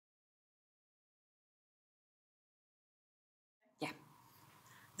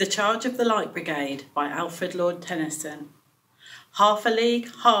The Charge of the Light Brigade by Alfred Lord Tennyson. Half a league,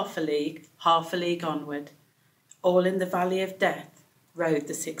 half a league, half a league onward, all in the valley of death rode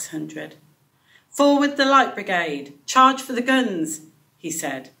the 600. Forward the Light Brigade, charge for the guns, he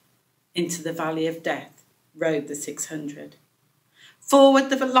said. Into the valley of death rode the 600. Forward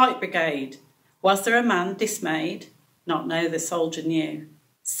the Light Brigade. Was there a man dismayed? Not no, the soldier knew.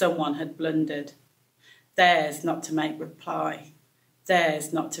 Someone had blundered. Theirs not to make reply.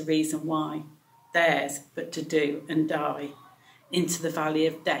 Theirs not to reason why. Theirs but to do and die. Into the valley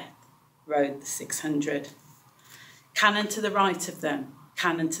of death rode the 600. Cannon to the right of them,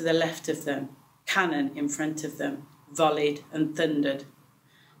 cannon to the left of them, cannon in front of them, volleyed and thundered.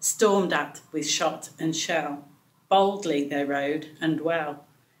 Stormed at with shot and shell, boldly they rode and well.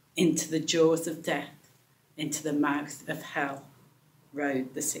 Into the jaws of death, into the mouth of hell,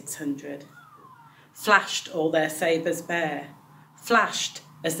 rode the 600. Flashed all their sabres bare, flashed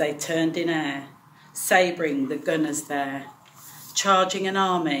as they turned in air, sabring the gunners there, charging an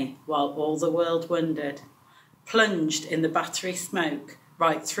army while all the world wondered, plunged in the battery smoke,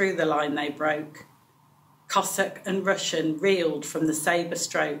 right through the line they broke. Cossack and Russian reeled from the sabre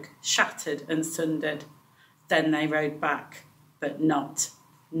stroke, shattered and sundered. Then they rode back, but not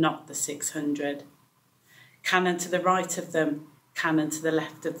the 600. Cannon to the right of them, cannon to the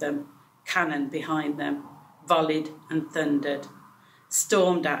left of them, cannon behind them, volleyed and thundered.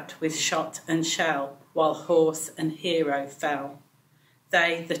 Stormed at with shot and shell, while horse and hero fell.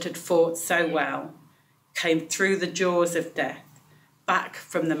 They that had fought so well came through the jaws of death, back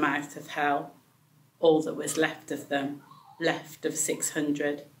from the mouth of hell. All that was left of them, left of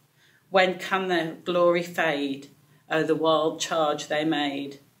 600. When can their glory fade? Oh, the wild charge they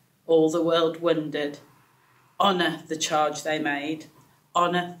made. All the world wondered. Honour the charge they made.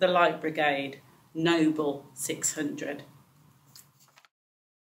 Honour the Light Brigade. Noble 600.